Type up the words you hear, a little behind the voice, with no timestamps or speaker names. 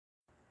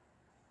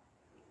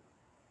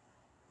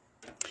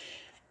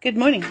Good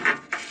morning,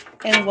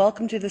 and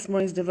welcome to this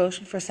morning's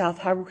devotion for South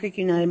Harbor Creek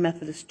United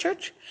Methodist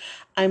Church.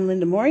 I'm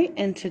Linda Morey,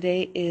 and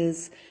today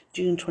is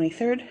June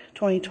 23rd,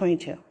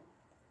 2022.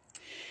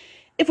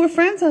 If we're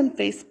friends on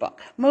Facebook,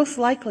 most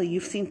likely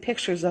you've seen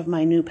pictures of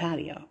my new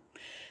patio.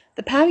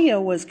 The patio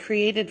was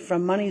created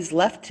from monies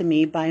left to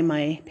me by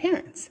my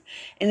parents,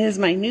 and is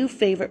my new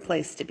favorite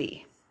place to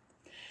be.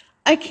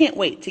 I can't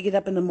wait to get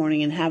up in the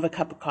morning and have a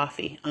cup of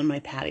coffee on my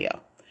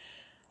patio.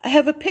 I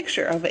have a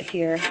picture of it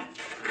here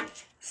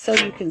so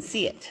you can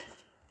see it.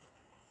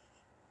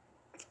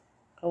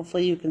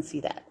 Hopefully you can see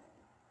that.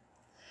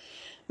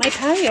 My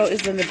patio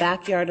is in the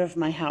backyard of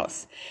my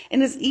house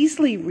and is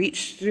easily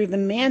reached through the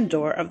man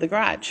door of the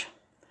garage.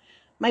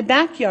 My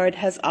backyard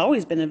has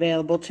always been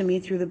available to me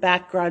through the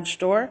back garage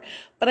door,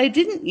 but I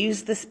didn't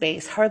use the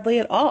space hardly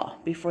at all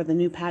before the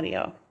new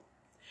patio.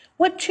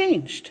 What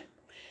changed?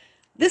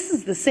 This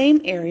is the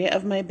same area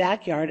of my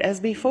backyard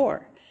as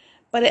before,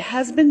 but it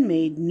has been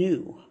made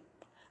new.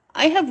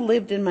 I have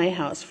lived in my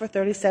house for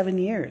 37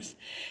 years,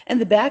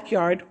 and the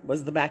backyard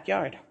was the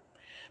backyard.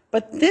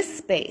 But this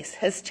space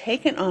has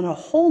taken on a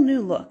whole new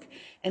look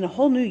and a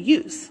whole new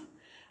use.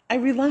 I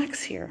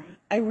relax here,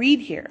 I read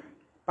here,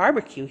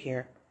 barbecue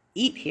here,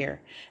 eat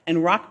here,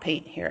 and rock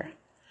paint here.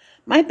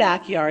 My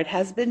backyard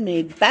has been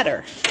made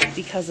better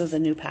because of the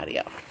new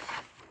patio.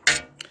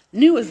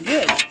 New is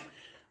good.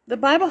 The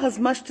Bible has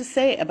much to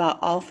say about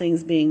all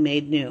things being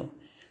made new.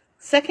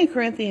 2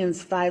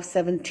 Corinthians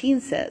 5:17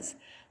 says,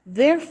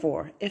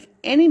 "Therefore, if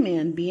any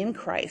man be in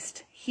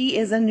Christ, he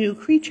is a new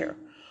creature.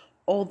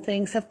 Old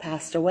things have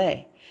passed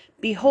away.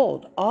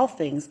 Behold, all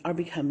things are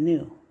become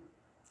new."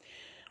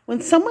 When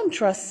someone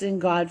trusts in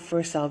God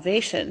for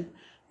salvation,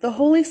 the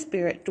Holy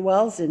Spirit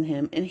dwells in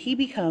him and he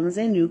becomes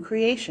a new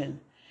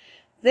creation.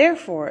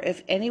 Therefore,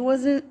 if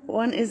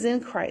anyone is in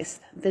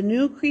Christ, the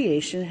new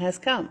creation has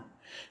come.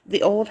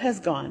 The old has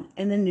gone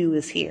and the new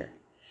is here.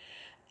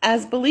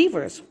 As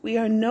believers, we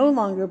are no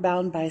longer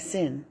bound by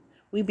sin.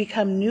 We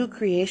become new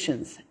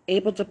creations,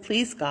 able to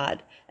please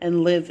God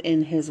and live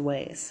in his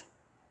ways.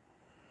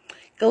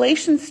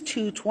 Galatians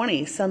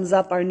 2:20 sums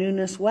up our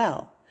newness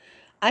well.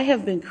 "I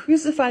have been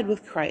crucified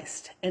with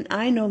Christ, and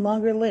I no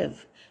longer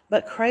live,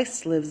 but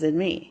Christ lives in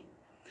me.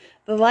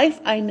 The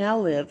life I now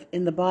live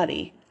in the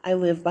body, I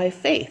live by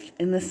faith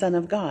in the Son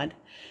of God,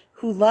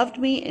 who loved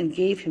me and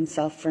gave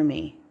himself for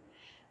me.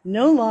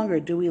 No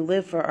longer do we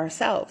live for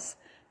ourselves,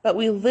 but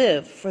we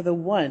live for the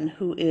one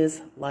who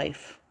is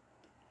life."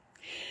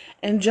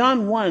 And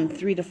John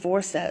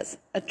 1:3-4 says,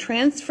 "A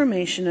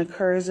transformation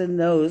occurs in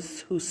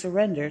those who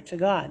surrender to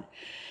God.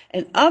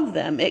 And of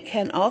them it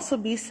can also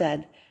be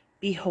said,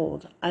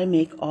 'Behold, I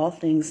make all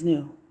things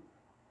new.'"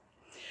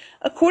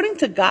 According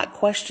to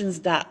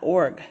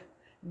gotquestions.org,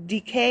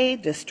 decay,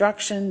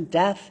 destruction,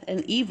 death,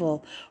 and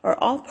evil are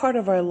all part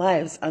of our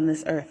lives on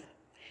this earth.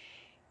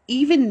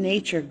 Even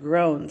nature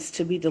groans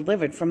to be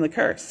delivered from the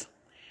curse.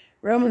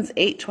 Romans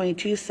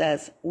 8:22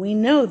 says, "We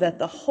know that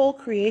the whole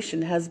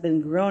creation has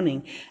been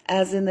groaning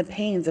as in the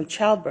pains of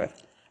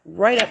childbirth,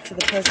 right up to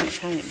the present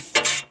time."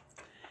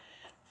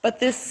 But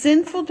this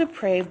sinful,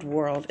 depraved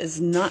world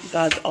is not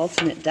God's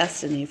ultimate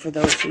destiny for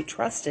those who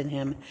trust in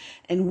him,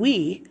 and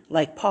we,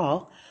 like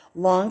Paul,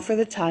 long for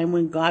the time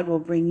when God will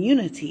bring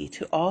unity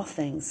to all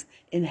things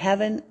in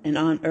heaven and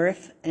on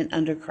earth and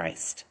under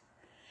Christ.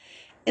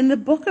 In the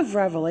book of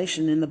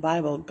Revelation in the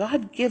Bible,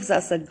 God gives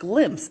us a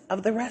glimpse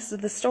of the rest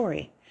of the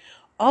story.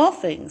 All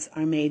things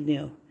are made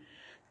new.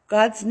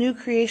 God's new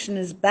creation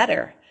is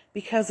better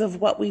because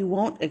of what we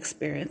won't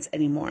experience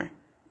anymore: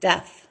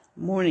 death,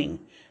 mourning,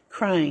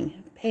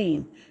 crying,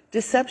 pain,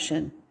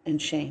 deception,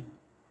 and shame.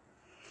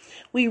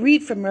 We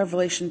read from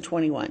Revelation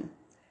 21.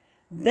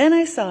 "Then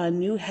I saw a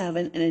new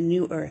heaven and a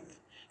new earth,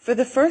 for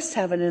the first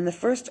heaven and the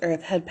first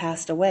earth had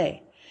passed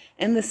away,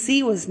 and the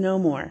sea was no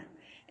more.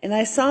 And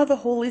I saw the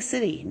holy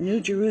city, New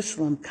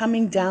Jerusalem,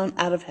 coming down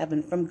out of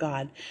heaven from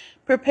God,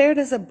 prepared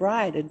as a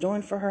bride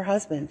adorned for her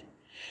husband.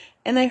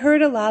 And I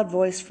heard a loud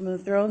voice from the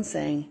throne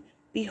saying,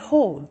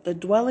 'Behold, the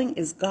dwelling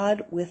is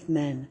God with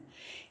men.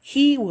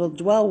 He will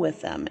dwell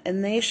with them,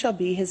 and they shall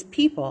be his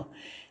people,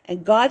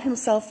 and God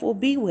himself will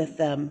be with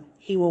them.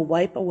 He will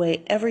wipe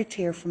away every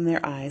tear from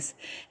their eyes,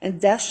 and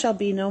death shall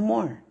be no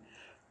more.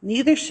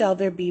 Neither shall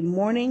there be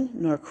mourning,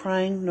 nor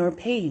crying, nor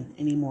pain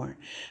any more,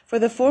 for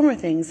the former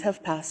things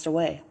have passed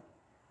away.'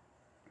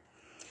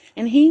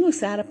 And he who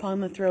sat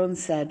upon the throne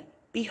said,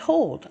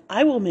 'Behold,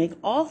 I will make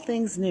all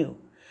things new.'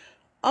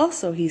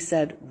 Also he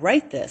said,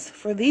 'Write this,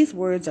 for these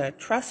words are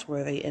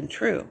trustworthy and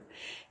true.'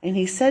 And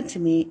he said to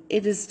me,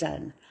 'It is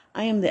done.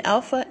 I am the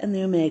Alpha and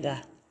the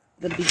Omega,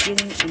 the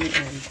beginning and the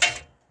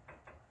end.'"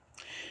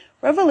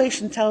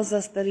 Revelation tells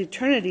us that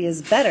eternity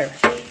is better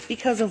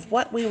because of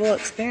what we will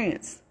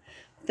experience.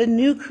 The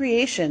new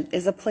creation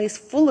is a place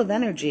full of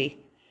energy.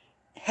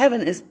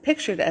 Heaven is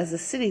pictured as a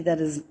city that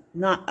is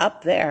not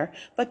up there,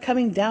 but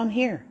coming down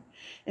here.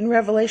 In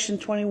Revelation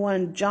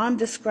 21, John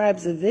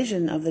describes a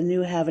vision of the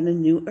new heaven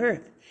and new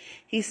earth.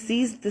 He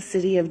sees the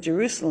city of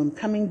Jerusalem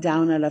coming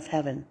down out of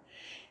heaven.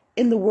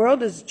 In the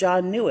world as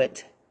John knew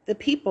it, the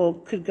people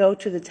could go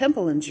to the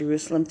temple in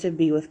Jerusalem to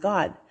be with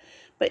God.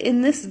 But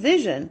in this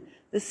vision,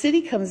 the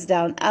city comes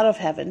down out of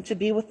heaven to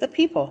be with the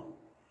people.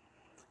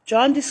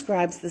 John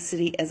describes the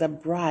city as a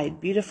bride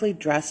beautifully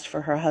dressed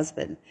for her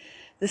husband.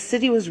 The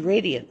city was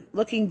radiant,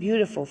 looking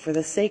beautiful for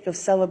the sake of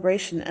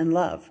celebration and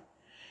love.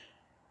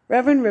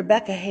 Reverend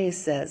Rebecca Hayes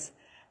says,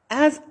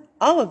 "As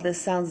all of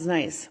this sounds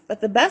nice, but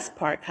the best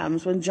part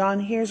comes when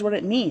John hears what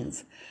it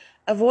means.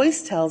 A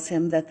voice tells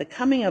him that the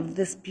coming of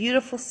this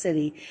beautiful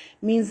city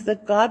means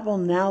that God will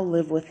now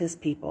live with his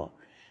people.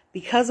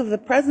 Because of the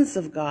presence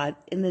of God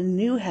in the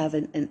new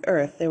heaven and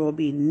earth, there will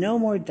be no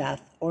more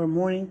death or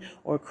mourning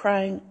or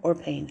crying or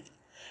pain.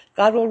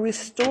 God will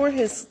restore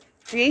his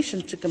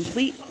creation to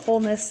complete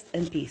wholeness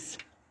and peace."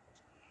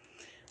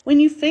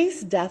 When you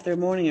face death or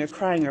mourning or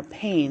crying or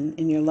pain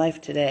in your life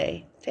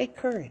today, take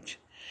courage.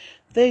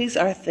 These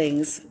are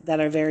things that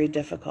are very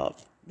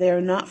difficult. They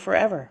are not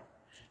forever.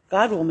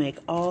 God will make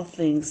all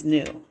things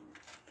new.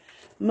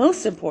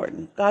 Most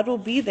important, God will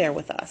be there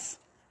with us.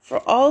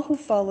 For all who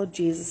follow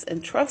Jesus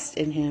and trust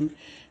in him,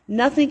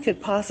 nothing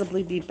could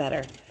possibly be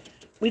better.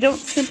 We don't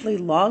simply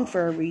long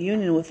for a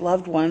reunion with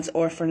loved ones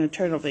or for an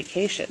eternal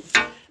vacation,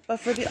 but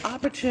for the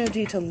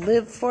opportunity to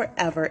live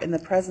forever in the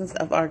presence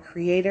of our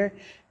Creator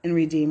and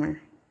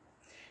Redeemer.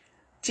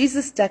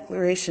 Jesus'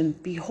 declaration,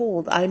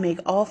 "Behold, I make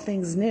all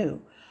things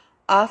new,"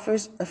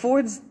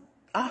 affords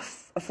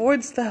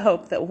the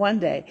hope that one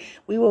day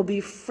we will be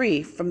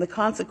free from the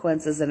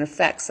consequences and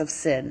effects of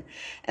sin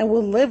and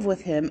will live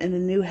with him in the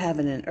new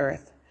heaven and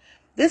earth.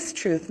 This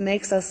truth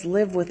makes us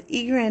live with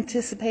eager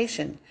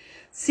anticipation,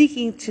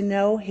 seeking to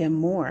know him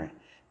more,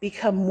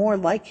 become more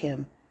like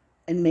him,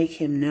 and make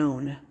him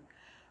known.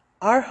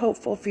 Our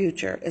hopeful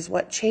future is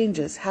what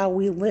changes how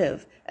we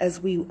live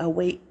as we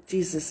await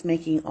Jesus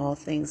making all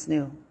things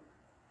new.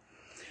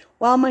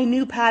 While my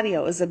new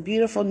patio is a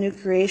beautiful new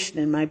creation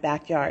in my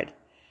backyard,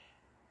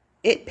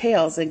 it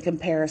pales in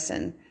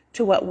comparison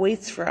to what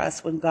waits for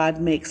us when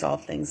God makes all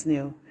things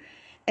new.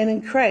 And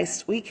in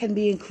Christ, we can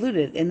be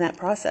included in that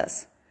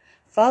process.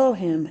 Follow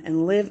him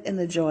and live in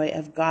the joy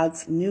of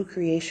God's new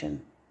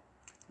creation.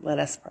 Let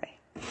us pray.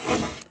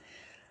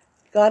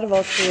 God of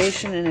all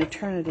creation and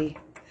eternity,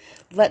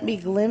 let me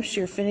glimpse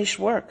your finished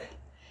work.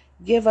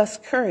 Give us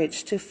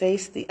courage to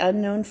face the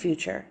unknown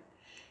future.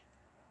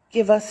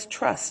 Give us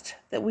trust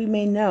that we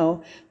may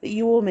know that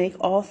you will make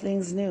all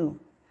things new.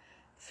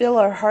 Fill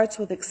our hearts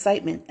with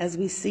excitement as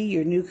we see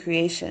your new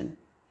creation.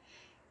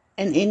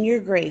 And in your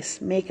grace,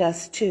 make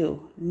us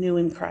too new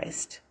in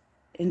Christ.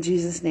 In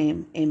Jesus'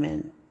 name,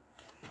 amen.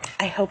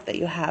 I hope that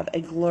you have a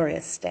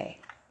glorious day.